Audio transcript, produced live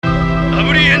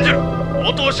グリーエンジェル、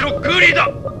応答しろグーリーだ。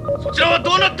そちらは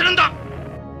どうなってるんだ。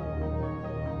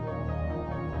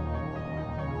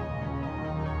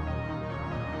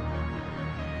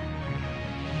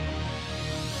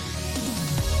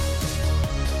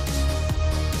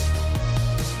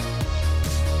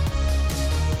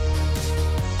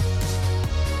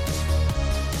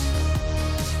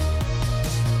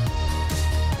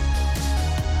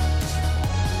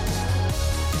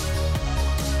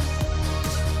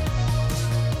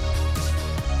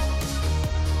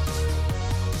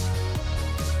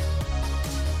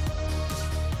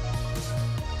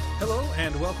Hello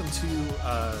and welcome to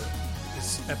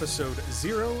this episode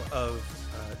 0 of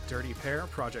Dirty Pair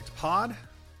Project Pod.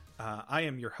 I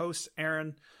am your host,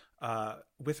 Aaron.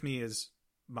 With me is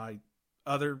my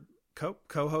other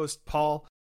co-host, Paul.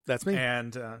 That's me.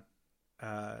 And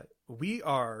we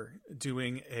are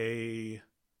doing a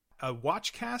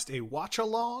watchcast, a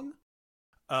watch-along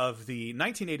of the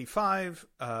 1985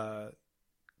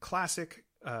 classic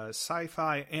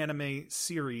sci-fi anime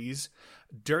series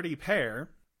Dirty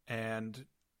Pair. And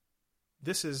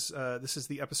this is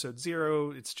the episode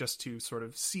 0. It's just to sort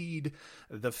of seed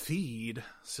the feed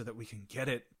so that we can get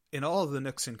it in all of the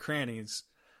nooks and crannies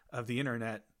of the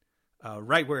internet,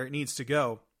 right where it needs to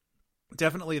go.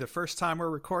 Definitely the first time we're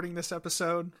recording this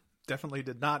episode. Definitely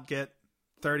did not get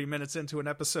 30 minutes into an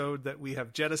episode that we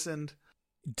have jettisoned.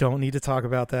 Don't need to talk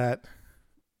about that.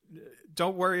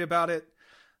 Don't worry about it.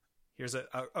 Here's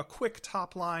a quick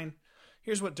top line.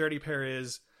 Here's what Dirty Pair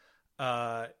is.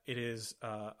 It is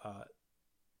an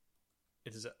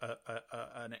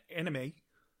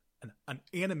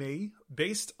anime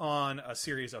based on a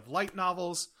series of light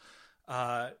novels.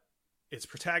 Its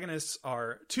protagonists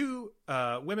are two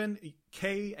women,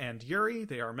 Kei and Yuri.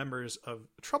 They are members of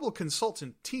Trouble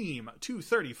Consultant Team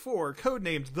 234,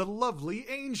 codenamed the Lovely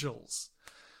Angels.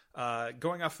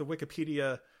 Going off the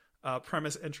Wikipedia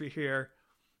premise entry here,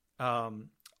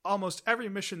 almost every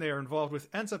mission they are involved with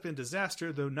ends up in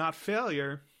disaster, though not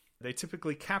failure. They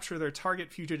typically capture their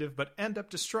target fugitive, but end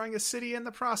up destroying a city in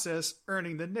the process,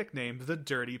 earning the nickname the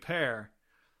Dirty Pair.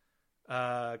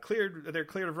 They're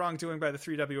cleared of wrongdoing by the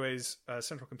 3WA's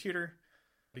central computer,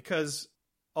 because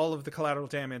all of the collateral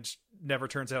damage never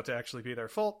turns out to actually be their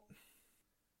fault.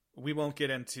 We won't get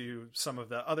into some of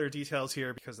the other details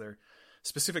here because they're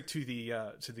specific to the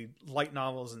light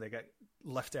novels, and they get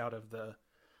left out of the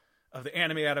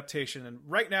anime adaptation. And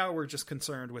right now we're just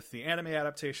concerned with the anime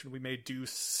adaptation. We may do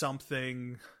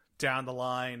something down the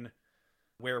line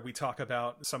where we talk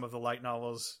about some of the light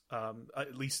novels,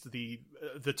 at least the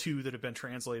two that have been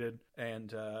translated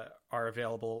and are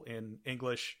available in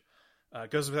English.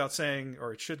 Goes without saying,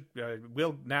 or it should,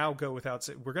 will now go without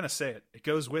saying, we're going to say it. It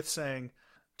goes with saying,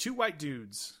 two white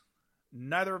dudes.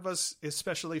 Neither of us is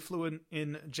especially fluent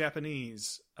in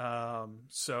Japanese.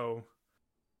 So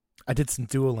I did some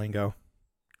Duolingo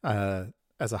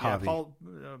as a hobby.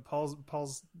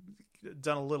 Paul's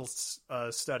done a little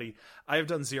study. I have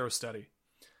done zero study.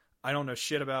 I don't know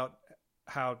shit about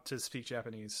how to speak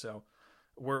Japanese, so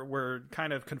we're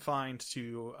kind of confined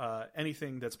to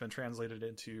anything that's been translated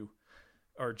into,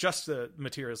 or just the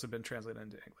materials that have been translated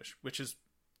into English, which is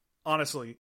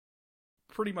honestly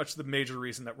pretty much the major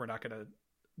reason that we're not going to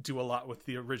do a lot with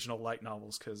the original light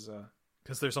novels, because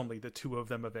there's only the two of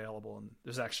them available, and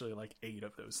there's actually like 8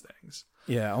 of those things.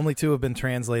 Yeah, only 2 have been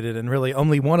translated, and really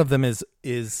only one of them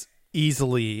is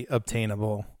easily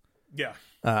obtainable. Yeah.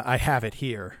 I have it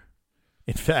here.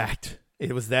 In fact,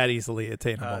 it was that easily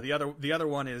attainable. The other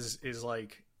one is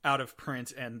like out of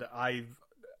print, and I've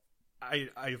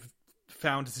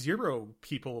found 0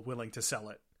 people willing to sell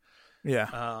it.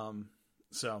 Yeah.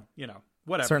 So,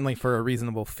 whatever. Certainly for a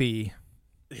reasonable fee.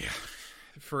 Yeah.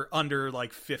 For under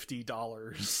like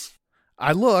 $50.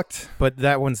 I looked, but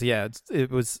that one's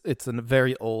it's a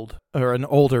very old, or an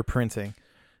older printing.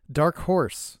 Dark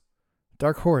Horse,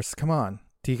 come on.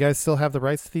 Do you guys still have the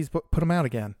rights to these books? Put them out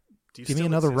again. Give me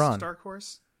another run. Dark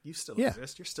Horse? You still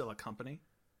exist. You're still a company.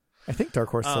 I think Dark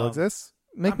Horse still exists.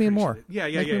 Make me more. Sure.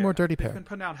 Make me more Dirty Pair. They've been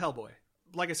putting out Hellboy.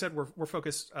 Like I said, we're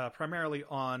focused primarily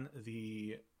on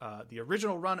the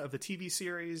original run of the TV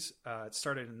series. It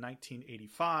started in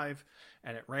 1985,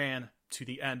 and it ran to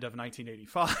the end of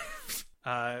 1985.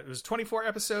 It was 24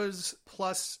 episodes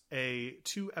plus a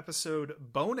 2-episode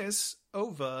bonus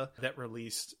OVA that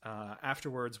released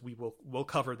afterwards. We'll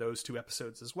cover those 2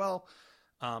 episodes as well.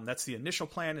 That's the initial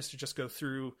plan, is to just go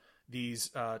through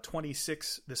these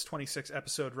 26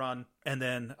 episode run, and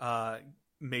then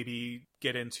maybe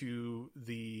get into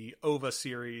the OVA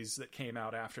series that came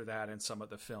out after that and some of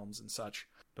the films and such.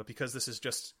 But because this is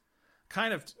just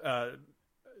kind of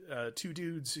two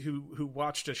dudes who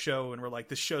watched a show and were like,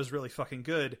 this show's really fucking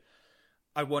good.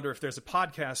 I wonder if there's a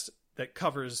podcast that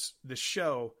covers this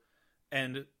show.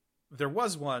 And there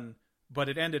was one, but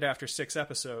it ended after 6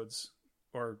 episodes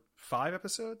or 5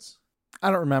 episodes. I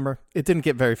don't remember. It didn't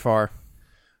get very far.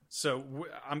 So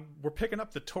we're picking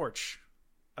up the torch.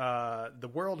 The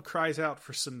world cries out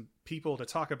for some people to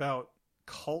talk about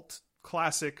cult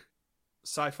classic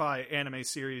sci-fi anime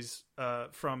series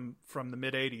from the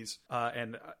mid 80s.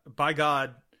 And by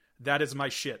God, that is my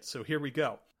shit. So here we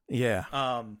go. Yeah.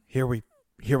 Here we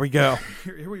go.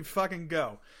 Here we fucking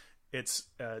go. It's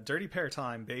Dirty Pair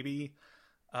time, baby.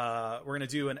 We're going to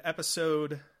do an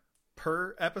episode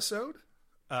per episode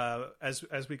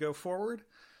as we go forward.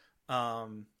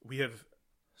 We have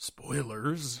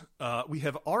spoilers. We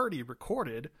have already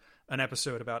recorded an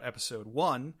episode about episode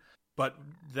 1, but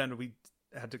then we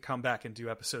had to come back and do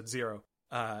episode 0.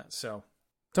 So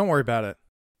don't worry about it.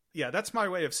 Yeah, that's my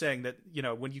way of saying that,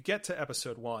 when you get to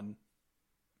episode 1,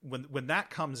 when that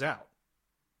comes out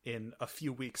in a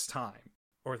few weeks' time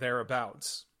or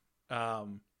thereabouts,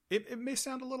 it may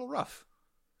sound a little rough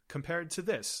compared to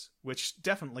this, which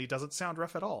definitely doesn't sound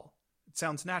rough at all. It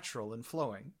sounds natural and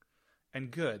flowing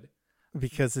and good.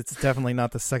 Because it's definitely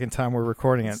not the second time we're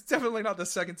recording it. It's definitely not the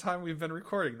second time we've been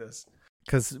recording this.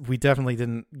 Because we definitely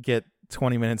didn't get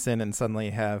 20 minutes in and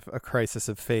suddenly have a crisis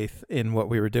of faith in what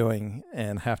we were doing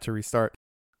and have to restart.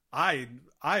 I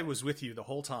was with you the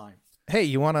whole time. Hey,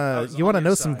 you wanna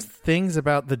know some things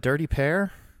about the Dirty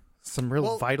Pair? Some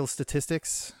real vital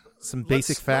statistics? Some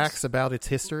basic facts about its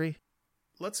history?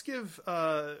 Let's give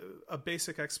a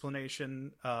basic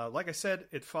explanation. Like I said,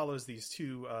 it follows these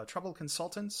two trouble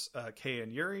consultants, Kei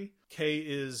and Yuri. Kei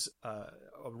is a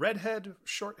redhead,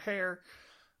 short hair,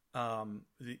 a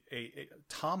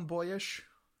tomboyish,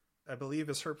 I believe,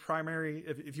 is her primary,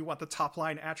 if you want the top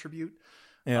line attribute.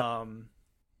 Yeah.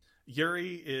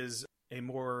 Yuri is a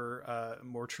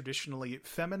more traditionally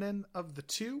feminine of the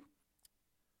two.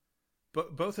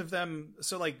 But both of them,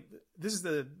 so like, this is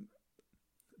the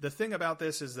thing about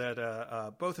this is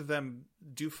that both of them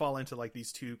do fall into like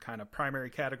these two kind of primary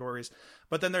categories,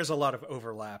 but then there's a lot of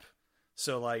overlap.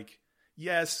 So like,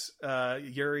 yes,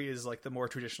 Yuri is like the more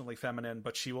traditionally feminine,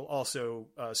 but she will also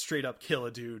straight up kill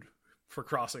a dude for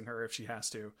crossing her if she has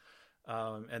to.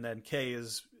 And then Kei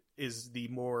is the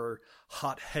more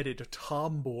hot-headed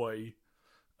tomboy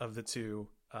of the two.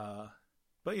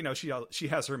 But she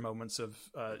has her moments of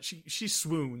she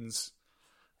swoons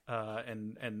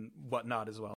and whatnot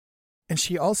as well. And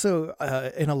she also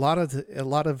in a lot of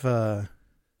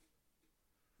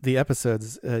the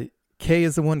episodes, Kei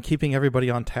is the one keeping everybody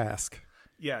on task.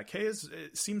 Yeah, Kei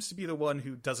seems to be the one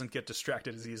who doesn't get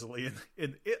distracted as easily,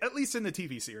 in at least in the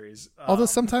TV series. Although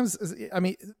sometimes, I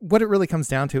mean, what it really comes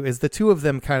down to is the two of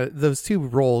them those two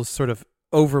roles sort of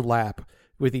overlap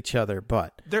with each other,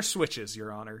 but they're switches,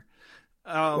 Your Honor.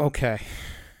 Okay.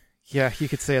 Yeah, you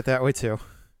could say it that way too.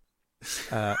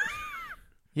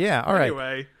 Yeah, all right.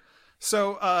 Anyway,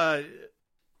 so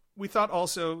we thought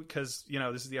also, because,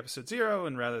 this is the episode 0,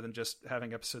 and rather than just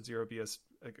having episode 0 be us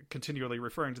continually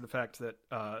referring to the fact that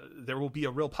there will be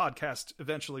a real podcast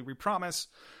eventually, we promise,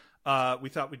 we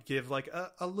thought we'd give like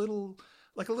a little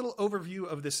overview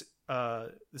of this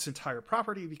this entire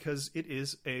property, because it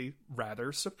is a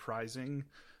rather surprising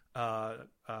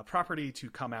property to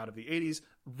come out of the 80s.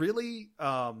 Really,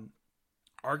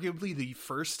 arguably the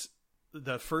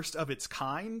first of its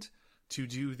kind to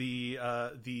do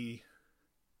the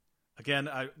again,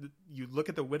 you look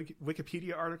at the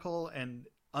Wikipedia article, and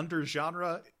under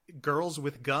genre, girls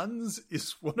with guns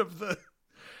is one of the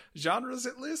genres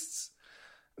it lists.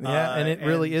 Yeah, and it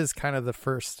really is kind of the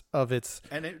first of its,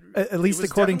 at least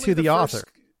according to the author.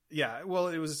 Yeah, well,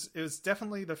 it was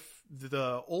definitely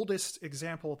the oldest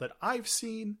example that I've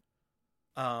seen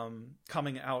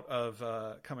coming out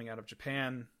of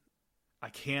Japan.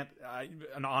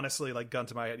 And honestly, like, gun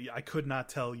to my head, I could not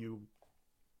tell you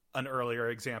an earlier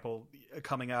example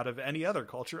coming out of any other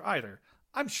culture either.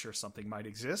 I'm sure something might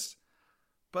exist,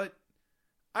 but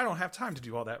I don't have time to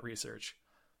do all that research.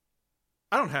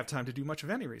 I don't have time to do much of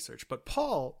any research, but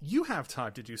Paul, you have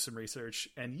time to do some research,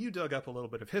 and you dug up a little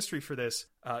bit of history for this.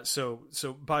 So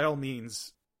by all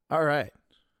means. All right.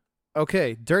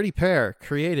 Okay. Dirty Pair,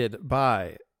 created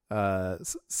by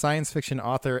science fiction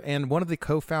author and one of the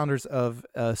co-founders of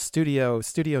Studio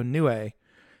Nue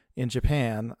in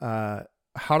Japan,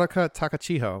 Haruka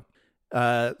Takachiho,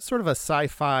 sort of a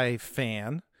sci-fi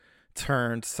fan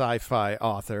turned sci-fi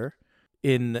author.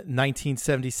 in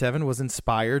 1977 was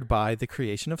inspired by the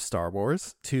creation of Star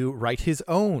Wars to write his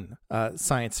own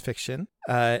science fiction.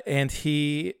 And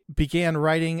he began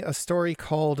writing a story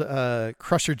called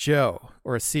Crusher Joe,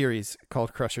 or a series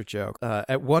called Crusher Joe.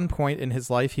 At one point in his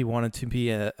life, he wanted to be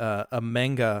a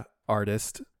manga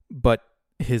artist, but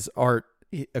his art,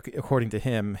 according to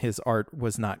him, his art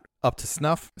was not up to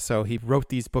snuff, so he wrote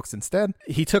these books instead.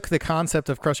 He took the concept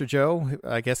of Crusher Joe,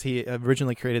 I guess he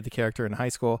originally created the character in high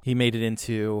school, he made it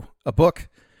into a book,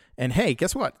 and hey,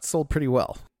 guess what? It sold pretty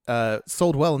well.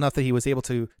 Sold well enough that he was able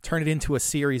to turn it into a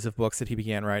series of books that he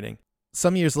began writing.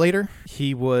 Some years later,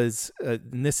 he was,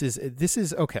 and this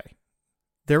is okay.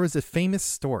 There was a famous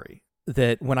story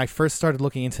that when I first started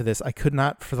looking into this, I could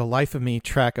not for the life of me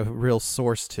track a real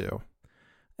source to.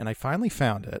 And I finally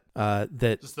found it. That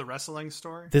This is the wrestling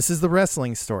story? This is the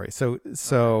wrestling story. So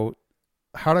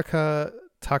Haruka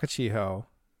Takachiho,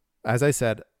 as I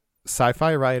said,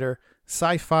 sci-fi writer,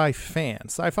 sci-fi fan,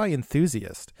 sci-fi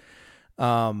enthusiast.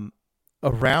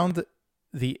 Around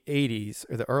the 80s,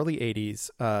 or the early 80s,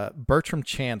 Bertram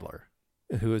Chandler,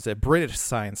 who is a British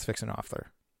science fiction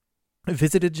author,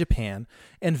 visited Japan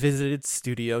and visited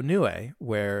Studio Nue,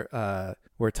 where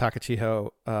Takachiho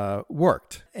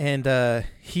worked. And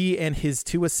he and his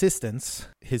two assistants,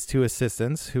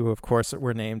 who of course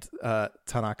were named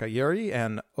Tanaka Yuri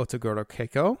and Otoguro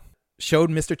Keiko, showed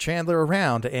Mr. Chandler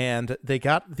around, and they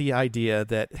got the idea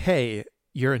that, hey,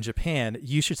 you're in Japan,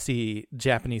 you should see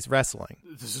Japanese wrestling.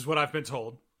 This is what I've been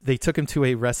told. They took him to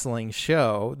a wrestling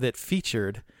show that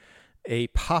featured a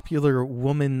popular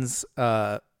woman's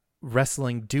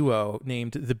wrestling duo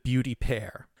named the Beauty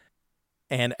Pair.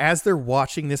 And as they're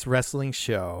watching this wrestling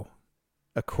show,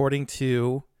 according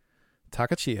to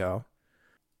Takachiho,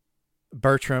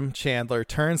 Bertram Chandler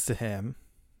turns to him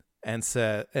and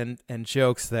and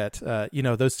jokes that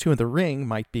those two in the ring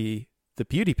might be the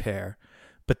Beauty Pair,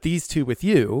 but these two with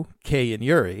you, Kei and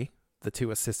Yuri, the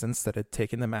two assistants that had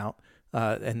taken them out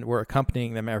and were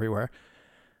accompanying them everywhere,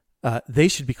 they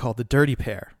should be called the Dirty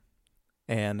Pair.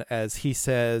 And as he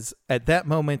says, at that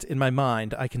moment in my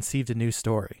mind, I conceived a new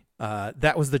story.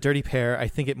 That was the Dirty Pair. I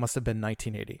think it must have been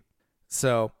 1980.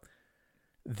 So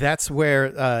that's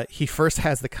where he first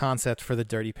has the concept for the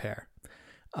Dirty Pair.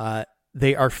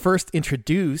 They are first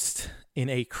introduced in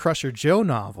a Crusher Joe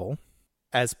novel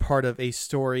as part of a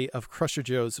story of Crusher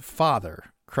Joe's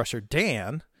father, Crusher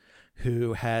Dan,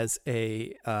 who has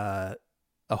a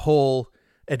whole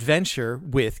adventure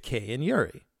with Kei and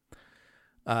Yuri.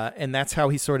 And that's how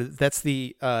he that's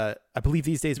the, I believe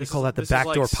these days we call that the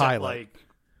backdoor pilot.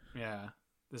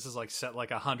 This is like set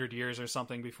like 100 years or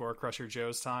something before Crusher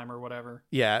Joe's time or whatever.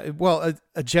 Yeah, well,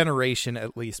 a generation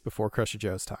at least before Crusher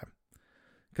Joe's time,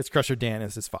 because Crusher Dan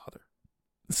is his father.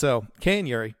 So Kei and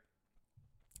Yuri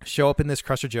show up in this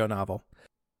Crusher Joe novel,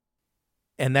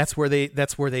 and that's where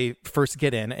they first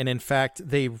get in. And in fact,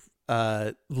 they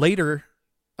later,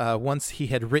 once he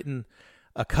had written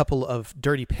a couple of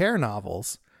Dirty Pair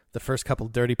novels, the first couple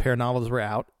of Dirty Pair novels were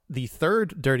out. The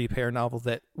third Dirty Pair novel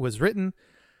that was written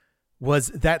was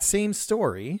that same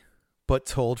story, but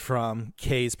told from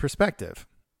Kei's perspective,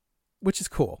 which is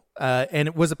cool. And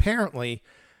it was apparently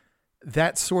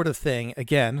that sort of thing.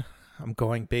 Again, I'm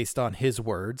going based on his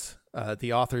words,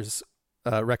 the author's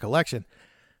recollection.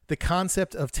 The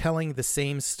concept of telling the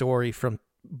same story from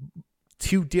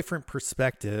two different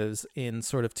perspectives in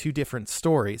sort of two different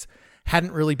stories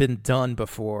hadn't really been done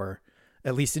before,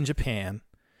 at least in Japan.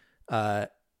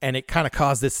 And it kind of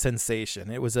caused this sensation.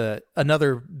 It was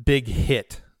another big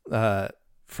hit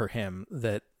for him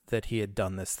that he had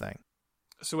done this thing.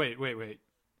 So wait.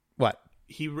 What?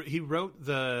 He wrote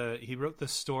the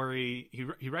story.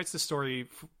 He writes the story,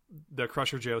 the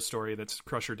Crusher Joe story. That's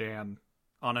Crusher Dan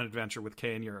on an adventure with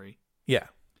Kei and Yuri. Yeah,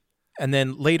 and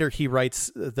then later he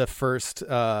writes the first.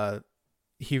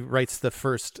 He writes the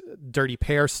first Dirty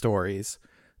Pair stories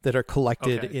that are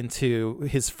collected into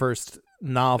his first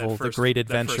novel, The Great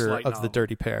Adventure of the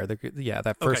Dirty Pair.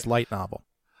 That first light novel.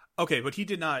 Okay, but he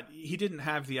didn't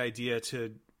have the idea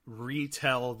to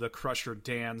retell the Crusher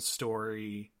Dan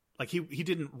story. Like he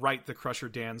didn't write the Crusher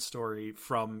Dan story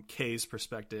from Kei's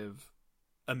perspective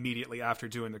immediately after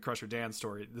doing the Crusher Dan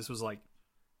story. This was like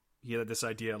he had this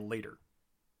idea later.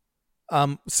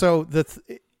 So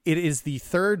it is the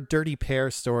third Dirty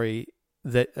Pair story,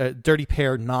 that Dirty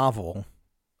Pair novel.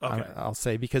 Okay. I'll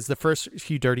say, because the first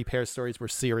few Dirty Pair stories were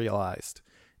serialized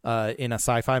in a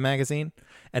sci-fi magazine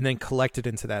and then collected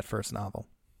into that first novel.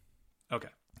 Okay.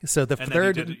 So the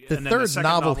third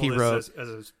novel he wrote as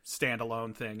a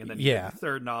standalone thing, and then the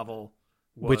third novel,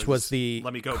 which was the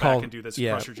let me go back and do this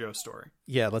Crusher Joe story.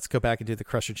 Yeah, let's go back and do the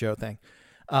Crusher Joe thing.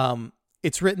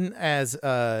 It's written as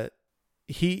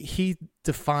he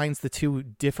defines the two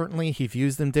differently. He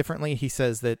views them differently. He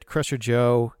says that Crusher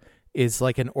Joe is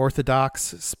like an orthodox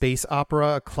space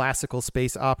opera, a classical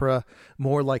space opera,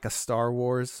 more like a Star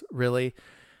Wars, really.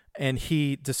 And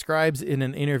he describes in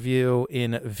an interview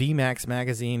in VMAX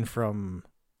magazine from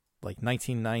like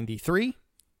 1993,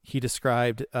 he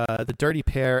described the Dirty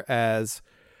Pair as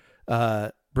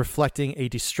reflecting a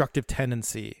destructive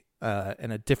tendency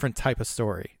and a different type of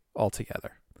story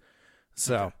altogether.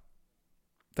 So Okay.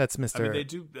 that's Mr. I mean, they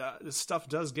do. This stuff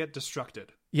does get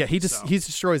destructed. Yeah, he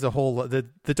destroys a whole. The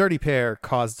Dirty Pair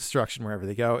cause destruction wherever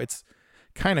they go. It's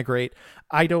kind of great.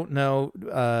 I don't know.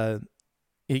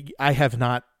 I have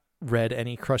not read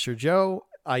any Crusher Joe.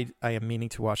 I am meaning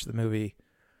to watch the movie.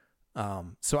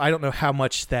 So I don't know how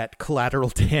much that collateral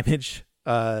damage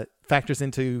factors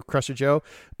into Crusher Joe,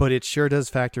 but it sure does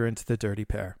factor into the Dirty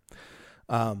Pair.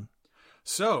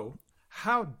 So,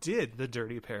 how did the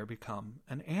Dirty Pair become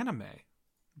an anime?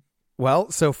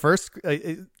 Well, so first,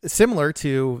 similar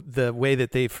to the way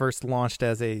that they first launched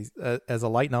as a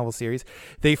light novel series,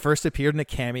 they first appeared in a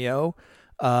cameo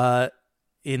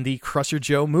in the Crusher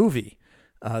Joe movie.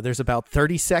 There's about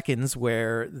 30 seconds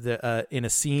where in a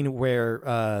scene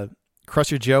where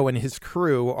Crusher Joe and his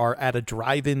crew are at a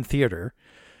drive-in theater.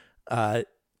 I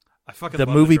fucking The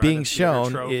love movie drive-in being theater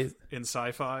shown trope is in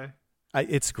sci-fi.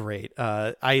 It's great.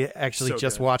 I actually So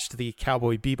just good. watched the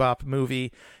Cowboy Bebop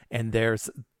movie, and their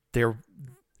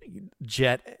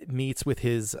Jet meets with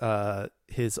his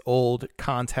old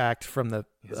contact from the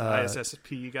His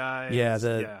ISSP guy.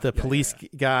 the police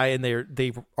guy, and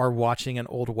they are watching an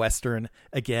old Western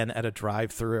again at a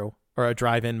drive-through or a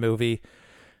drive-in movie.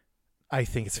 I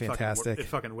think it's fantastic. It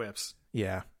fucking whips.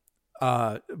 Yeah.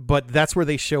 But that's where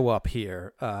they show up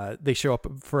here. They show up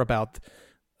for about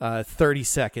 30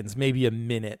 seconds, maybe a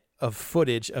minute of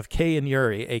footage of Kei and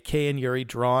Yuri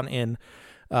drawn in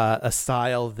a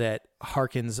style that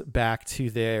harkens back to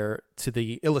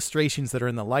the illustrations that are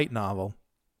in the light novel.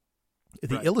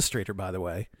 The Right. illustrator, by the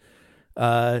way,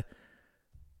 does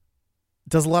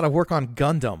a lot of work on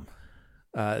Gundam.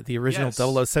 The original Yes.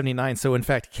 0079. So in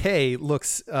fact, Kei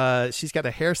looks she's got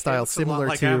a hairstyle Looks a lot similar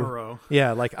like to Amuro.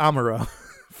 Yeah, like Amuro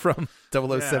from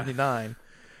 0079.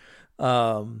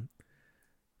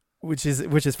 Which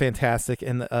is fantastic,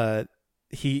 and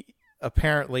he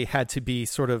apparently had to be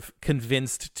sort of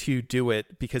convinced to do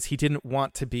it because he didn't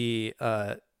want to be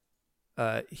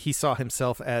he saw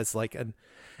himself as like an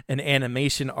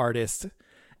animation artist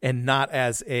and not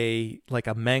as a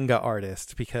manga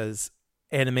artist, because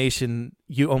animation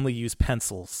you only use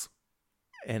pencils,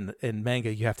 and in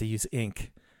manga you have to use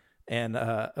ink. And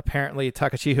apparently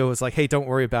Takachiho was like, hey, don't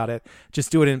worry about it,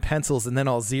 just do it in pencils and then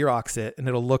I'll Xerox it and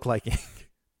it'll look like ink.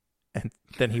 And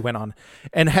then he went on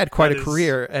and had quite a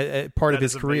career. Part of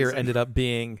his career amazing. ended up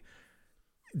being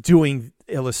doing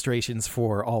illustrations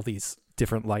for all these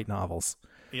different light novels.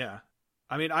 Yeah,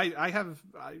 I mean, I have,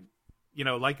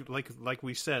 like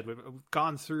we said, we've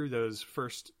gone through those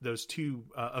two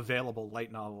available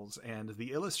light novels, and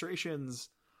the illustrations,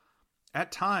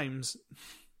 at times,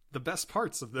 the best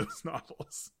parts of those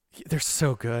novels. They're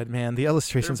so good, man. The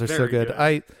illustrations They're are so very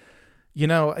good.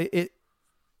 good.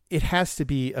 It has to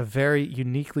be a very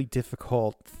uniquely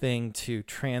difficult thing to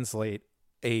translate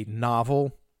a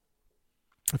novel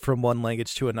from one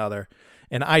language to another.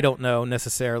 And I don't know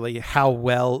necessarily how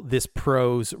well this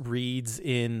prose reads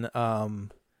in the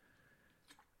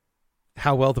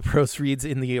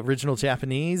original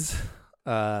Japanese.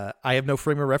 I have no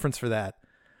frame of reference for that.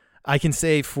 I can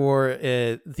say for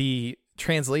the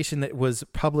translation that was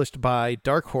published by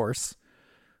Dark Horse,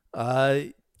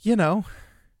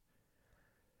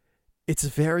 it's a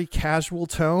very casual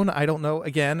tone. I don't know,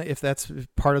 again, if that's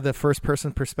part of the first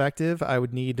person perspective. I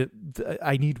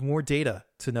need more data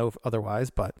to know otherwise,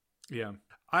 but Yeah.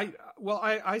 I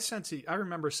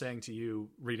remember saying to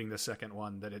you reading the second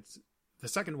one that the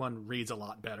second one reads a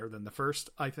lot better than the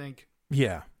first, I think.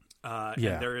 yeah.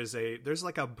 And there's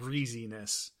like a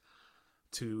breeziness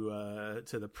to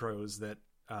the prose that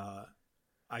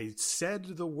I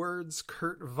said the words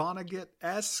Kurt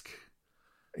Vonnegut-esque.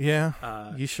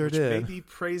 Yeah, you sure which did. Maybe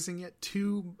praising it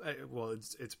too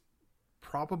it's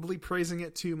probably praising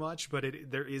it too much, but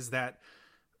there is that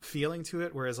feeling to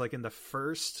it. Whereas like in the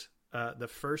first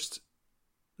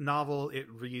novel, it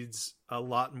reads a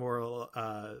lot more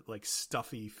like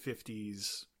stuffy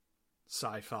 50s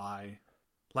sci-fi,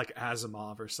 like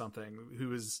Asimov or something,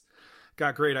 who has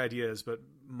got great ideas, but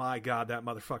my God, that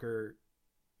motherfucker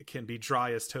can be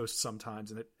dry as toast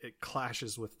sometimes, and it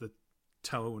clashes with the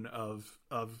tone of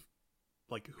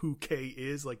like who Kei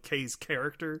is, like Kei's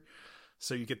character.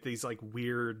 So you get these like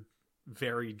weird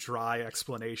very dry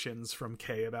explanations from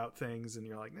Kay about things, and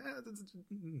you're like,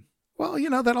 Well,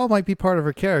 that all might be part of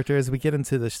her character as we get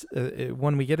into this.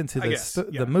 When we get into this,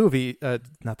 the movie,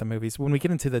 not the movies. When we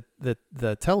get into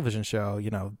the television show,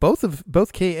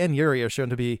 both Kay and Yuri are shown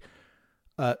to be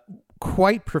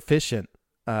quite proficient.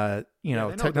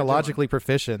 Technologically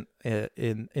proficient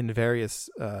in various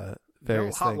they'll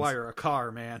things. hotwire a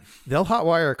car, man. They'll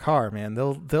hotwire a car, man.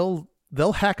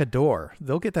 They'll hack a door.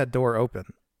 They'll get that door open.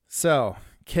 So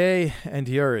Kay and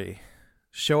Yuri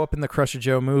show up in the Crusher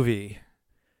Joe movie.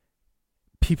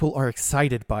 People are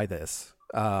excited by this.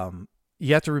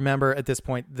 You have to remember at this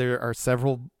point there are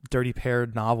several Dirty Pair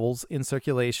novels in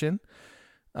circulation.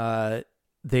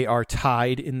 They are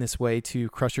tied in this way to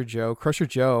Crusher Joe. Crusher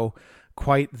Joe,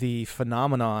 quite the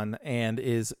phenomenon, and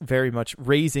is very much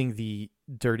raising the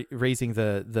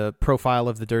profile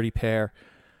of the Dirty Pair.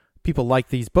 People like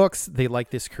these books. They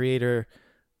like this creator.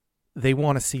 They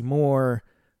want to see more.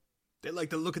 They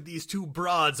like to look at these two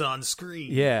broads on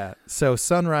screen. Yeah. So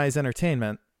Sunrise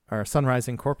Entertainment, or Sunrise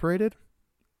Incorporated,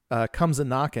 comes a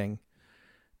knocking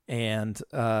and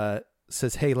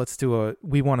says, "Hey,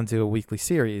 we want to do a weekly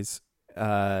series."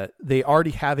 They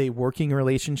already have a working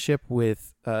relationship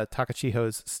with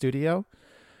Takachiho's Studio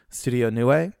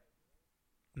Nue.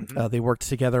 Mm-hmm. They worked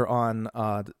together on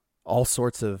all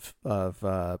sorts of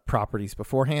properties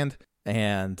beforehand.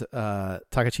 And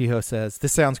Takachiho says,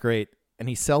 "This sounds great." And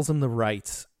he sells them the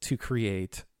rights to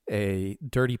create a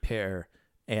Dirty Pair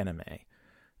anime,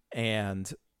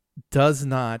 and does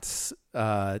not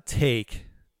take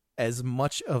as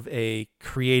much of a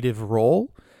creative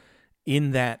role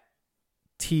in that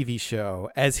TV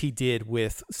show as he did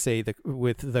with, say,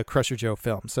 with the Crusher Joe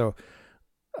film. So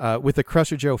with the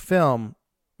Crusher Joe film,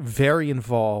 very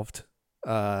involved,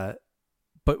 but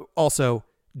also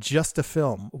just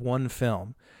one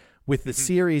film. With the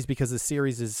series, because the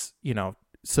series is,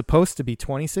 supposed to be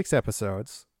 26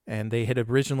 episodes, and they had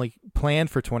originally planned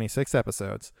for 26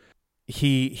 episodes,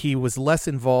 he was less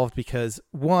involved because,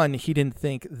 one, he didn't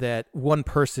think that one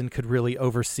person could really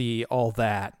oversee all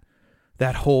that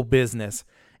whole business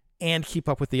and keep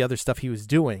up with the other stuff he was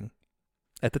doing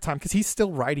at the time, because he's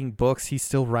still writing books, he's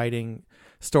still writing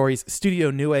stories.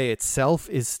 Studio Nue itself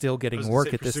is still getting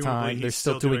work at this time. They're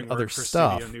still doing other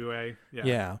stuff. Studio Nue.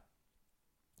 Yeah.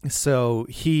 So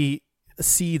he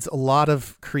cedes a lot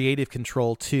of creative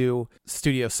control to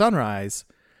Studio Sunrise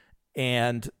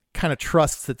and kind of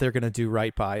trusts that they're going to do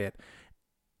right by it.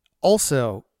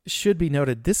 Also, should be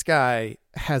noted, this guy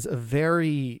has a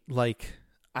very,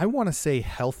 I want to say,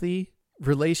 healthy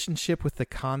relationship with the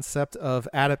concept of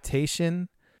adaptation,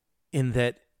 in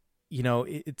that,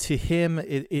 to him,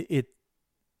 it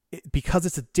because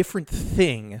it's a different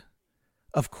thing,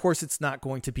 of course it's not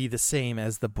going to be the same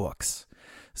as the books.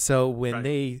 So when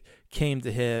they came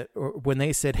to him, or when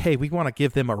they said, "Hey, we want to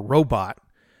give them a robot,"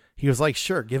 he was like,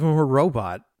 "Sure, give them a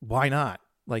robot. Why not?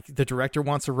 The director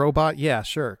wants a robot. Yeah,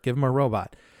 sure, give them a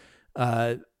robot."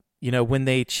 When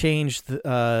they changed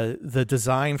the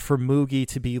design for Mugi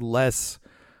to be less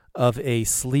of a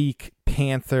sleek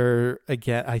panther,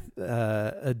 again,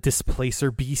 a displacer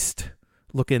beast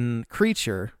looking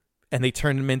creature, and they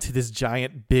turned him into this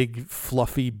giant, big,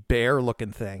 fluffy bear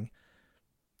looking thing.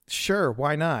 Sure,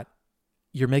 why not?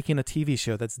 You're making a TV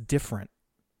show that's different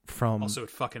from... Also, it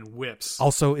fucking whips.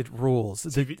 Also, it rules.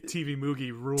 TV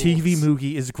Mugi rules. TV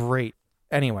Mugi is great.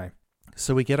 Anyway,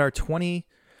 so we get our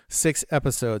 26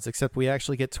 episodes, except we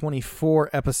actually get 24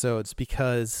 episodes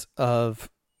because of...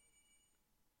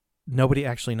 Nobody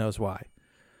actually knows why.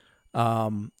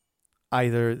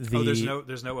 Either the...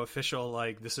 there's no official,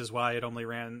 this is why it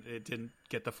didn't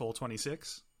get the full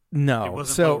 26? No, it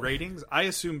wasn't low ratings. I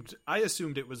assumed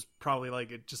it was probably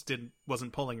it just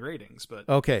wasn't pulling ratings. But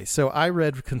okay, so I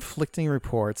read conflicting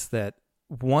reports that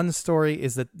one story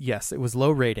is that yes, it was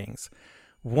low ratings.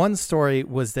 One story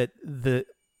was that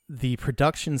the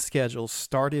production schedule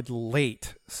started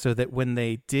late, so that when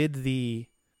they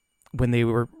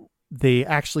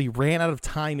actually ran out of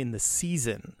time in the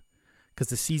season, because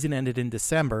the season ended in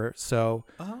December. So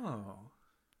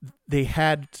they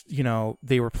had,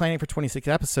 they were planning for 26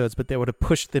 episodes, but they would have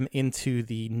pushed them into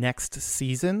the next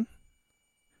season.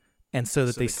 And so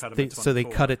they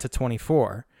cut it to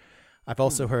 24. I've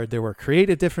also heard there were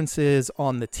creative differences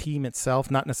on the team itself,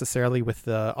 not necessarily with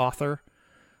the author.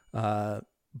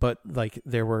 But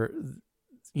there were,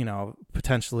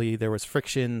 potentially there was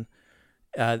friction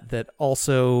that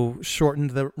also shortened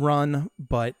the run.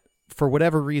 But for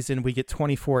whatever reason, we get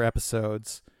 24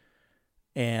 episodes.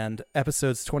 And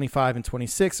episodes 25 and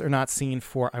 26 are not seen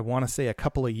for, I want to say, a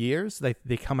couple of years. They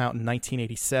come out in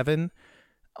 1987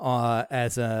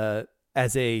 as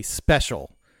a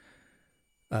special.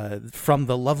 From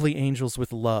the Lovely Angels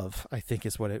with Love, I think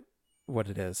is what it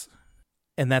is,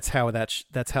 and that's how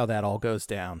that all goes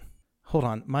down. Hold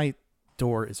on, my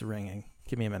door is ringing.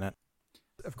 Give me a minute.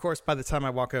 Of course, by the time I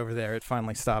walk over there, it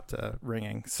finally stopped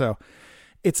ringing. So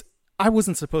I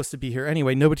wasn't supposed to be here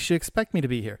anyway. Nobody should expect me to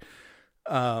be here.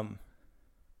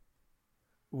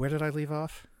 Where did I leave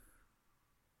off?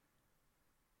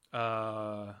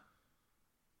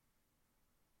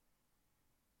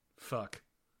 Fuck.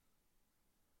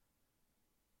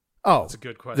 Oh, that's a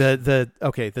good question.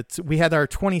 We had our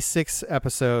 26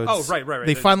 episodes. Oh, right.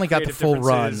 They finally got the full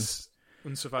run.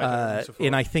 Und so weiter, und so fort.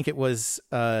 And I think it was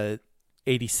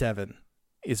 87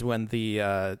 is when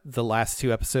the last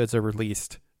two episodes are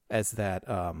released as that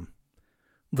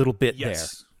little bit there.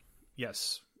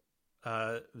 Yes.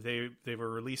 They were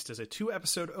released as a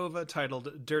 2-episode OVA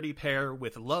titled Dirty Pair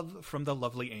with Love from the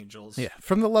Lovely Angels. Yeah,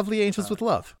 from the Lovely Angels with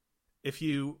Love. If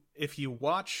you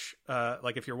watch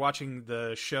if you're watching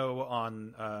the show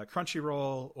on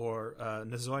Crunchyroll, or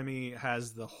Nozomi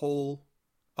has the whole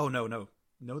no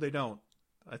they don't.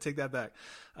 I take that back.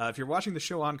 If you're watching the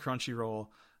show on Crunchyroll,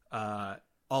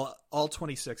 all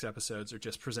 26 episodes are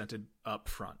just presented up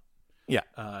front. Yeah.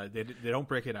 They don't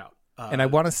break it out. And I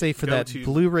want to say for that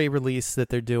Blu-ray release that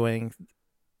they're doing,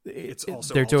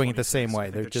 they're doing it the same way.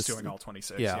 They're just doing all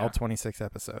 26. Yeah, all 26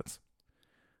 episodes.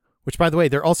 Which, by the way,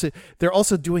 they're also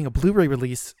doing a Blu-ray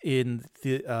release in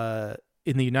the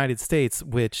United States,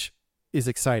 which is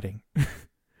exciting.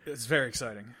 It's very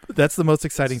exciting. That's the most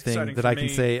exciting thing that I can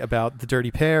say about the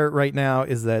Dirty Pair right now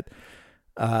is that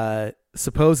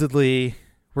supposedly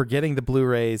we're getting the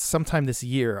Blu-rays sometime this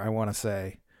year. I want to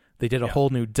say they did a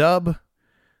whole new dub.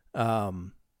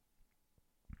 It's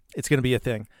going to be a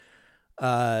thing.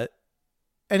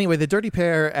 Anyway, the Dirty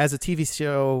Pair as a TV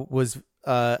show was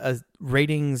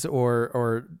ratings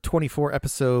or 24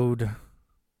 episode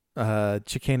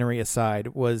chicanery aside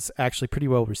was actually pretty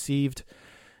well received.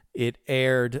 It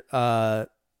aired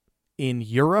in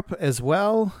Europe as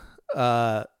well,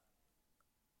 under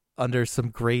a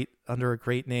great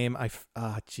name.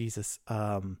 Jesus.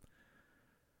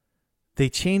 They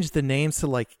changed the names to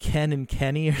like Ken and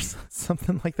Kenny or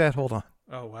something like that. Hold on.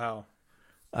 Oh wow.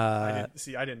 I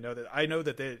didn't know that. I know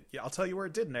that I'll tell you where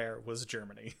it didn't air was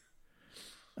Germany.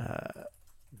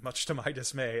 Much to my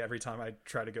dismay, every time I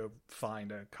try to go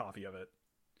find a copy of it.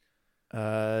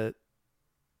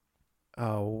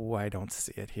 I don't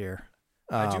see it here.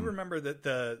 I do remember that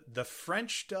the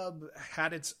French dub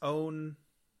had its own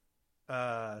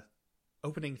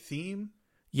opening theme.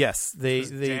 Yes,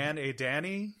 Dan and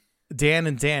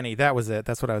Danny. That was it.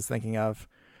 That's what I was thinking of.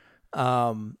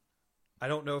 I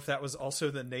don't know if that was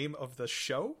also the name of the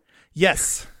show.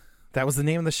 Yes, that was the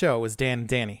name of the show. Was Dan and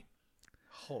Danny.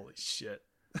 Holy shit,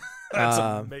 that's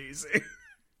amazing.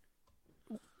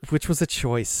 Which was a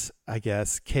choice, I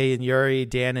guess. Kay and Yuri,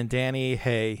 Dan and Danny.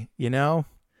 Hey, the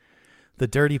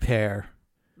Dirty Pair.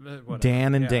 Whatever.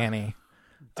 Dan and Danny.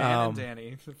 Dan and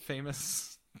Danny,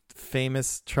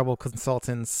 famous trouble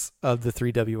consultants of the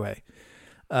 3WA.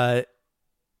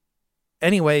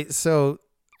 Anyway, so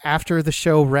after the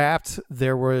show wrapped,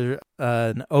 there were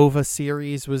an OVA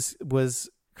series was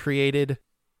created.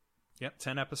 Yep,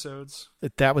 10 episodes.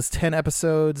 That was 10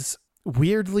 episodes.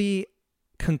 Weirdly,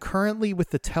 concurrently with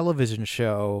the television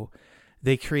show,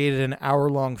 they created an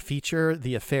hour-long feature,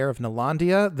 The Affair of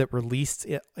Nalandia, that released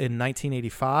in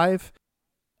 1985.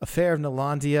 Affair of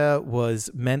Nalandia was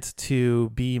meant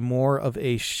to be more of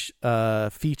a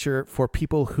feature for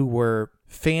people who were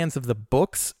fans of the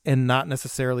books and not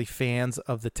necessarily fans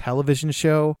of the television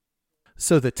show.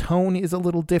 So the tone is a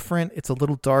little different. It's a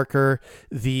little darker.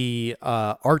 The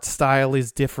art style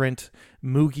is different.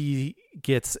 Mugi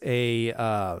gets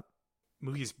Mugi's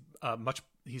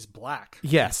he's black.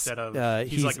 Yes. Instead of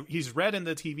he's red in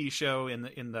the TV show.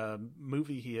 In the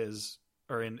movie he is,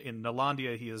 or in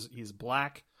Nalandia he's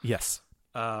black. Yes.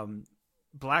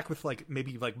 Black with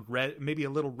maybe red, maybe a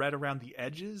little red around the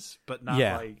edges, but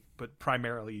not but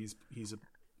primarily he's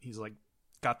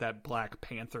got that Black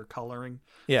Panther coloring.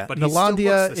 Yeah, but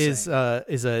Nalandia is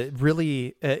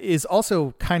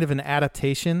also kind of an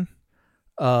adaptation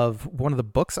of one of the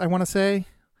books, I want to say.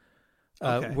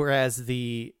 Okay. Whereas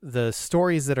the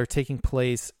stories that are taking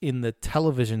place in the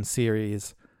television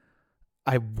series,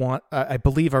 I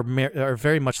believe are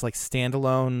very much like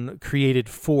standalone, created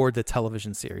for the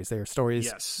television series. They are stories.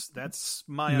 Yes, that's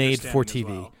my made for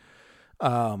TV.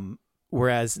 Well.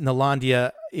 Whereas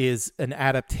Nalandia is an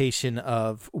adaptation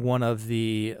of one of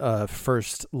the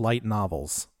first light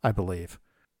novels, I believe.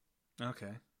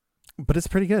 Okay. But it's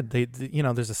pretty good.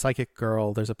 There's a psychic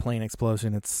girl. There's a plane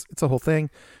explosion. It's a whole thing.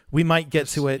 We might get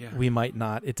to it. Yeah. We might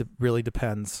not. It really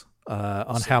depends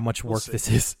on how much work see. this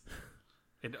is.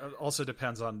 It also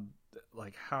depends on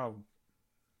like how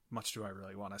much do I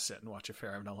really want to sit and watch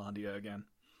Affair of Nalondia again.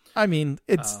 I mean,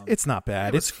 it's not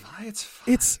bad. It's fine. It's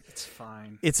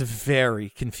fine. It's very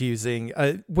confusing.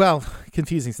 Well,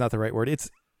 confusing is not the right word.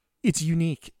 It's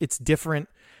unique. It's different,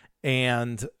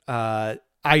 and I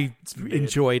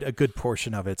enjoyed a good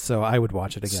portion of it, so I would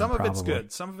watch it again. Some of probably. it's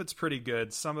good. Some of it's pretty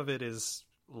good. Some of it is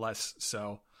less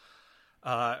so.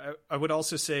 I would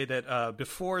also say that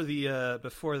before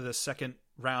the second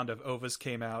round of OVAs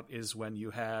came out is when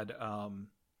you had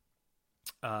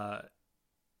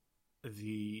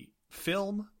the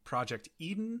film Project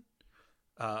Eden,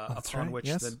 upon right, which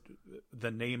yes. the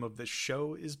name of the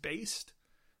show is based.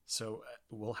 So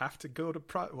we'll have to do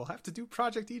Project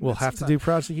Eden. We'll have to do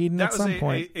Project Eden at some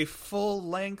point. A full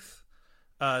length,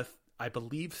 I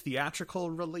believe,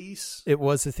 theatrical release. It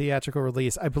was a theatrical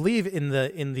release. I believe in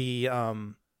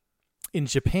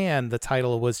Japan the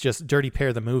title was just Dirty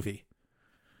Pair the movie.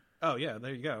 Oh yeah,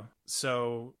 there you go.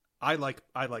 So I like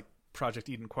Project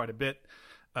Eden quite a bit.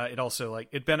 It also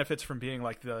it benefits from being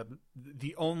like the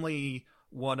only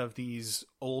one of these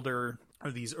older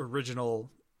or these original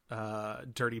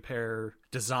Dirty Pair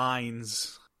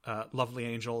designs. Lovely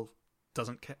Angel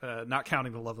doesn't not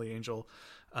counting the Lovely Angel,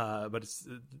 but it's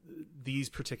these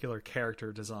particular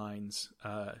character designs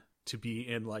to be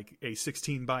in like a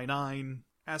 16:9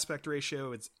 aspect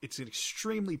ratio. It's an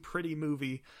extremely pretty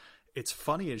movie. It's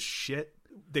funny as shit.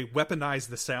 They weaponize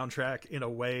the soundtrack in a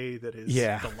way that is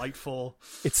delightful.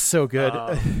 It's so good.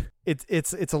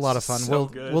 It's a lot of fun. So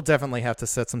we'll definitely have to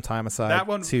set some time aside to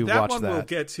watch that. That one we'll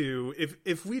get to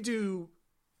if we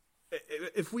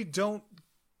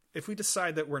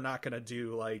decide that we're not going to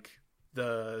do like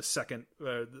the second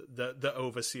the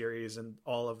OVA series and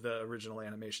all of the original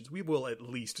animations, we will at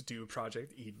least do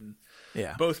Project Eden.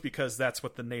 Yeah. Both because that's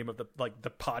what the name of the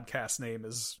podcast name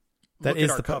is. That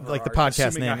is the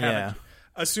podcast name, yeah.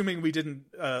 Assuming we didn't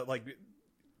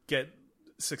get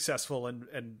successful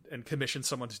and commission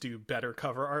someone to do better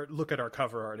cover art. Look at our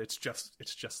cover art. It's just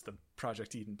the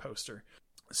Project Eden poster.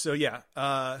 So yeah.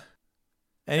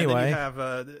 Anyway, you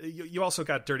have you also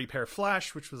got Dirty Pair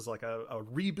Flash, which was like a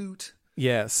reboot.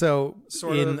 Yeah. So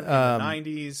sort of in the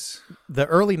 90s, the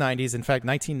early 90s, in fact,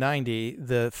 1990,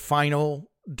 the final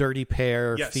Dirty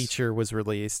Pair feature was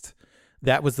released.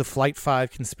 That was the Flight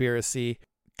 5 conspiracy,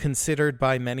 considered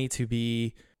by many to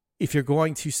be, if you're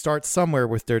going to start somewhere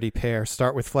with Dirty Pair,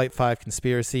 start with Flight 5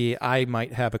 conspiracy. I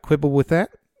might have a quibble with that,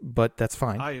 but that's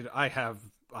fine. I have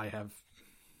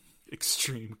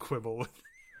extreme quibble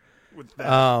with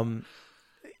that.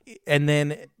 And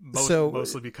then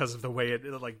mostly because of the way it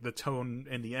the tone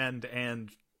in the end, and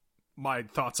my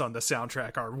thoughts on the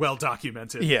soundtrack are well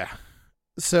documented. Yeah.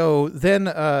 So then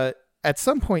at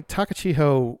some point,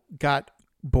 Takachiho got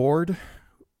bored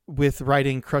with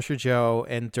writing Crusher Joe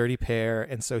and Dirty Pair,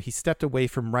 and so he stepped away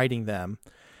from writing them.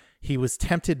 He was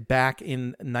tempted back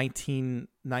in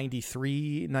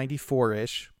 1993,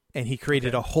 94-ish, and he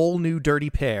created a whole new Dirty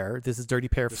Pair. This is Dirty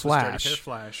Pair Flash. Dirty Pair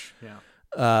Flash, yeah.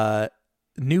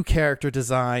 New character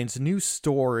designs, new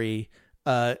story.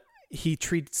 He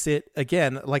treats it,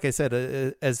 again, like I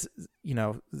said, as you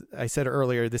know, I said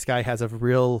earlier, this guy has a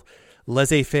real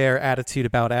laissez-faire attitude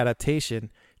about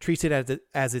adaptation. Treats it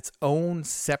as its own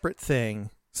separate thing.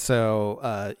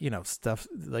 So, stuff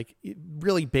like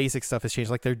really basic stuff has changed.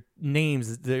 Like their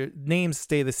names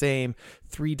stay the same.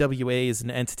 3WA is an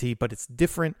entity, but it's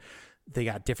different. They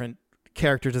got different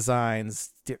character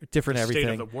designs, different everything. The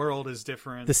state of the world is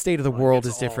different. The state of the world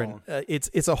is different.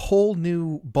 It's a whole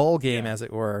new ball game, as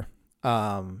it were.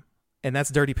 And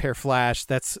that's Dirty Pair Flash.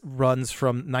 That's runs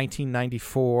from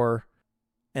 1994,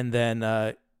 and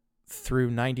then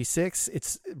through 96.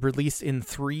 It's released in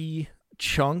 3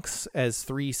 chunks as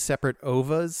 3 separate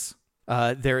OVAs.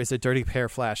 There is a Dirty Pair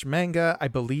Flash manga. I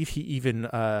believe he even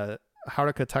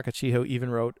Haruka Takachiho even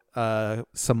wrote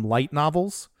some light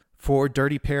novels for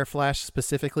Dirty Pair Flash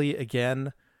specifically.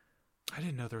 Again, I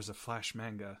didn't know there was a Flash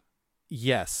manga.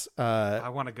 Yes. I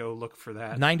want to go look for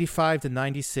that. 95 to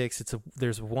 96.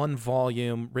 There's 1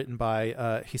 volume written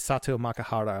by Hisato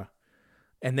Makahara.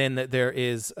 And then there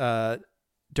is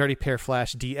Dirty Pair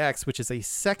Flash DX, which is a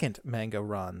second manga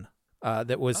run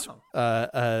that was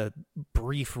a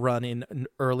brief run in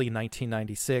early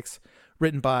 1996,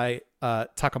 written by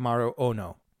Takamaru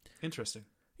Ono. Interesting.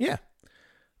 Yeah.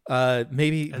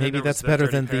 Maybe that's better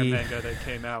than the manga that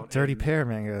came out. Dirty Pair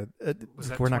manga.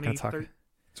 We're not going to talk.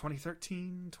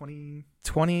 2013,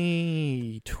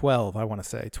 2012, I want to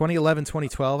say. 2011,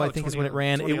 2012, I think is when it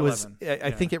ran. It was,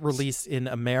 I think it released in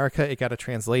America. It got a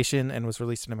translation and was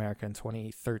released in America in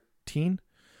 2013.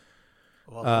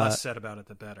 Well, the less said about it,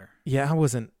 the better. Yeah, I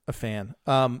wasn't a fan.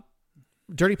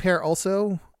 Dirty Pair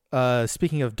also,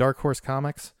 speaking of Dark Horse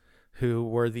Comics, who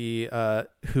were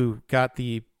who got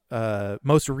the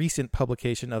most recent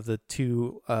publication of the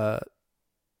two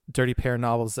Dirty Pair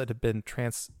novels that have been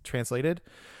translated.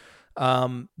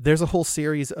 There's a whole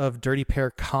series of Dirty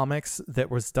Pair comics that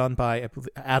was done by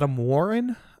Adam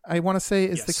Warren, I want to say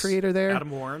is the creator there. Adam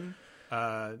Warren,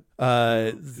 who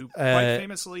quite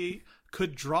famously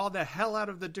could draw the hell out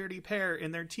of the Dirty Pair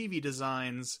in their TV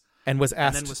designs. And was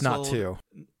asked not to.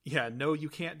 Yeah, no, you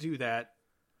can't do that.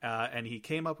 And he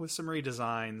came up with some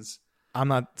redesigns. I'm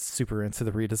not super into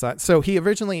the redesign. So he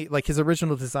originally, like his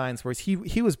original designs, where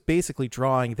he was basically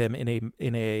drawing them in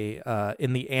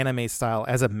the anime style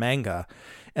as a manga,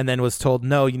 and then was told,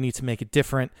 no, you need to make it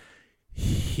different.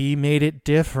 He made it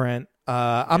different.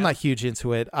 I'm not huge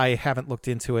into it. I haven't looked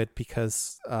into it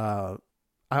because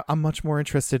I'm much more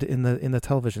interested in the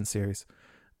television series,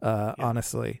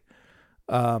 honestly.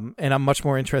 And I'm much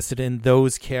more interested in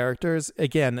those characters.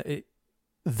 Again,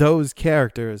 those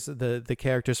characters, the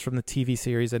characters from the TV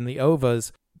series and the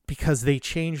OVAs, because they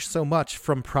change so much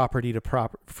from property to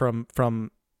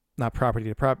from not property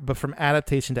to property, but from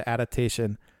adaptation to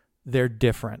adaptation, they're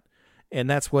different. And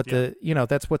that's what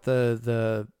that's what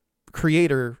the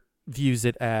creator views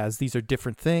it as. These are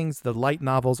different things. The light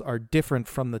novels are different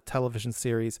from the television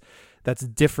series. That's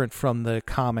different from the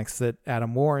comics that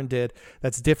Adam Warren did.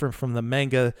 That's different from the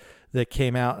manga that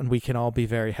came out, and we can all be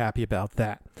very happy about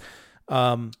that.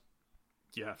 Yeah,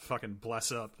 fucking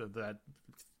bless up that.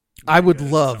 I would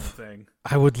love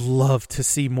to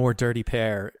see more Dirty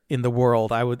Pair in the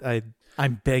world. I'm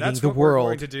begging That's the what world.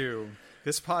 We're going to do.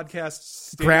 This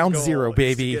podcast Ground Zero,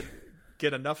 baby.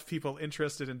 Get enough people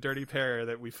interested in Dirty Pair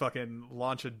that we fucking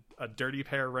launch a Dirty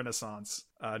Pair renaissance,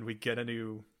 and we get a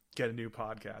new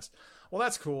podcast. Well,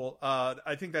 that's cool.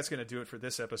 I think that's going to do it for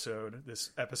this episode.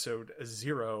 This episode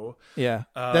 0. Yeah,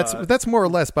 that's more or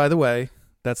less. By the way,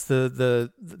 that's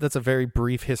that's a very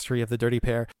brief history of the Dirty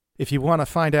Pair. If you want to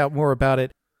find out more about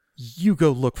it, you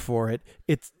go look for it.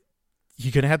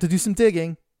 You're gonna have to do some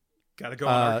digging. Gotta go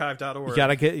on archive.org. You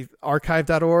gotta get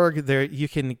archive.org. There, you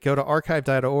can go to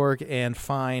archive.org and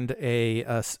find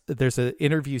there's an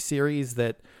interview series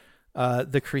that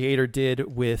the creator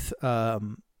did with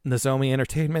Nozomi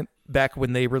Entertainment back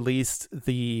when they released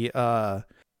the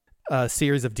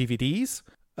series of DVDs.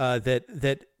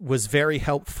 That was very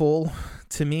helpful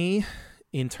to me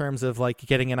in terms of like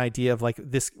getting an idea of like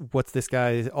what this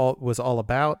guy was all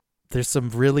about. There's some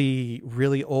really,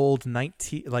 really old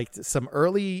some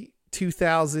early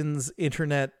 2000s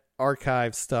internet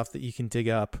archive stuff that you can dig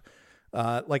up.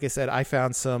 Like I said, I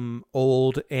found some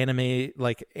old anime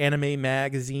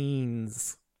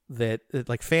magazines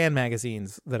like fan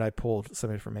magazines that I pulled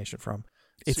some information from.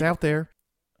 It's out there.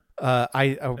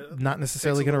 I'm not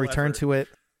necessarily going to return to it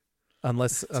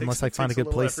unless I find a good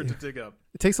place to dig up.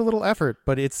 It takes a little effort,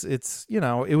 but it's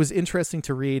it was interesting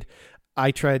to read.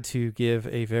 I tried to give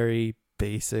a very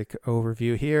basic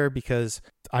overview here because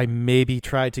I maybe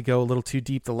tried to go a little too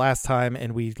deep the last time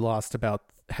and we lost about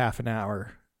half an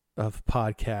hour of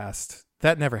podcast.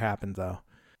 That never happened though.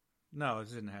 No, it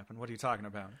didn't happen. What are you talking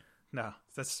about? No,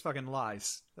 that's fucking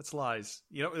lies. That's lies.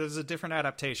 It was a different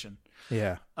adaptation.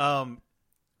 Yeah.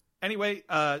 Anyway,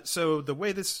 so the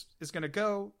way this is going to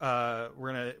go,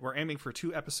 we're aiming for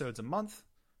 2 episodes a month.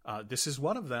 This is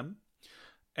one of them.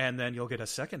 And then you'll get a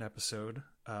second episode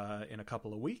in a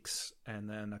couple of weeks. And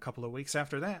then a couple of weeks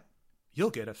after that, you'll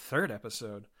get a third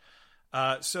episode.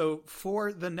 So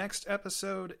for the next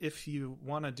episode, if you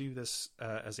want to do this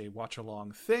as a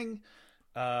watch-along thing,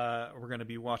 we're going to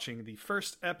be watching the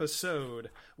first episode.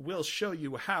 We'll show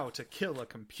you how to kill a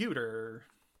computer.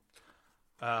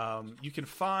 You can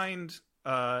find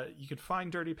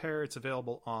Dirty Pair. It's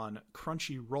available on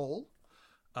Crunchyroll.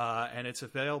 And it's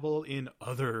available in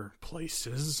other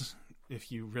places if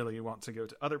you really want to go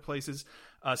to other places.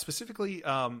 Specifically,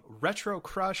 Retro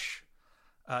Crush.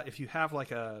 If you have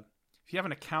an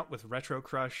account with Retro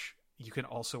Crush, you can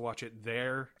also watch it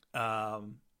there.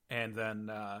 And then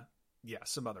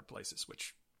some other places,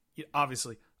 which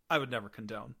obviously I would never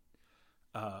condone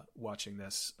watching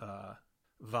this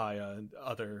via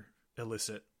other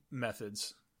illicit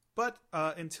methods. But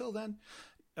until then,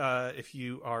 if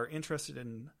you are interested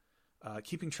in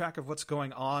keeping track of what's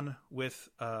going on with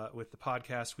the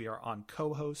podcast, we are on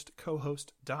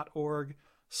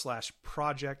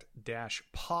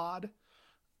cohost.org/project-pod,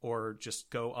 or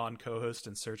just go on Cohost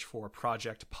and search for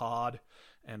Project Pod,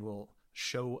 and we'll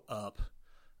show up.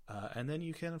 And then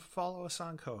you can follow us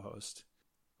on Cohost.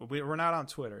 We're not on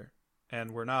Twitter,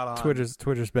 and we're not on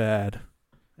Twitter's bad.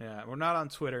 Yeah, we're not on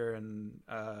Twitter, and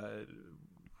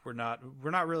we're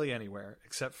not really anywhere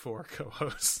except for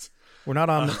co-host. We're not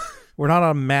on we're not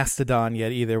on Mastodon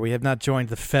yet either. We have not joined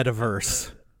the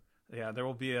Fediverse. Yeah, there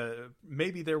will be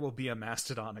a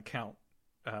Mastodon account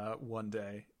one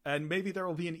day, and maybe there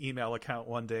will be an email account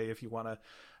one day if you want to.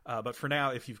 But for now,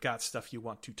 if you've got stuff you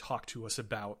want to talk to us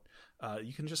about,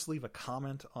 you can just leave a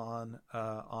comment on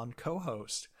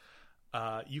co-host.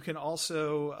 You can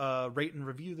also rate and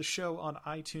review the show on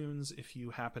iTunes if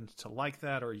you happen to like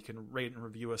that, or you can rate and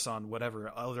review us on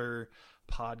whatever other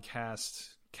podcast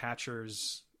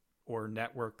catchers or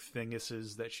network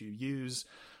thinguses that you use.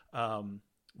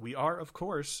 We are, of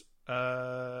course,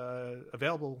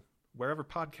 available wherever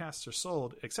podcasts are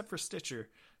sold, except for Stitcher,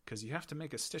 because you have to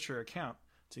make a Stitcher account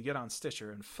to get on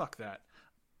Stitcher, and fuck that.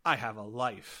 I have a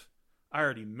life. I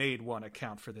already made one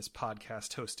account for this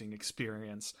podcast hosting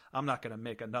experience. I'm not going to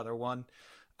make another one.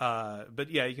 But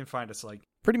yeah, you can find us like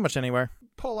Pretty much anywhere.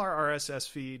 pull our RSS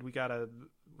feed. We got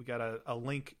a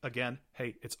link again.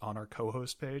 Hey, it's on our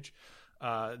co-host page.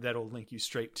 That'll link you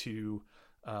straight to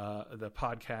the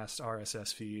podcast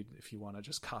RSS feed if you want to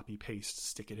just copy paste,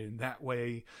 stick it in that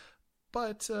way.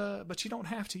 But you don't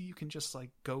have to. You can just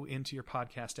like go into your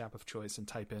podcast app of choice and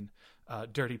type in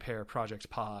Dirty Pair Project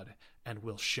Pod, and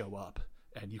we'll show up.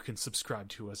 And you can subscribe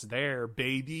to us there,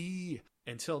 baby.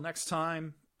 Until next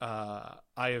time, I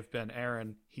have been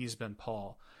Aaron. He's been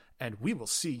Paul, and we will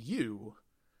see you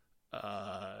in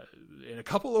a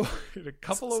couple of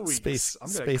weeks.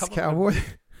 Space Cowboy.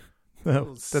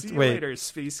 No, See you later,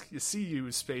 Space. See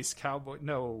you, Space Cowboy.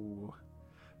 No.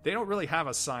 They don't really have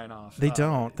a sign off. They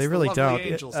don't. They It's the really Lovely don't.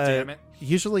 Angels, damn it.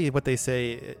 Usually, what they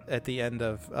say at the end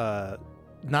of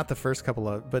not the first couple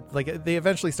of, but like they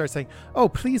eventually start saying, "Oh,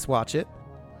 please watch it."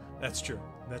 That's true.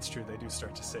 That's true. They do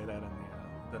start to say that in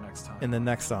the next time. In the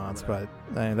next ons, but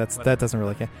Whatever. that doesn't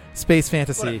really count. Space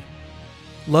fantasy. Whatever.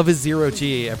 Love is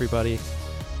 0G, everybody.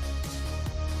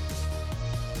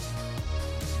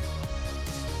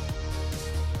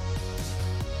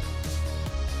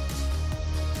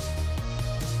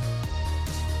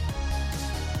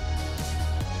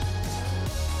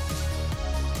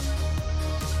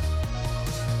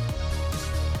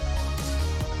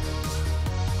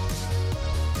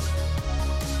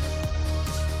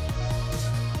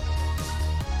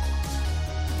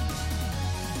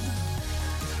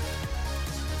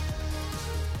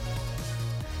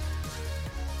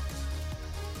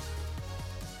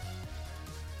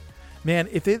 Man,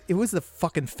 if it was the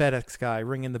fucking FedEx guy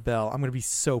ringing the bell, I'm going to be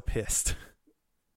so pissed.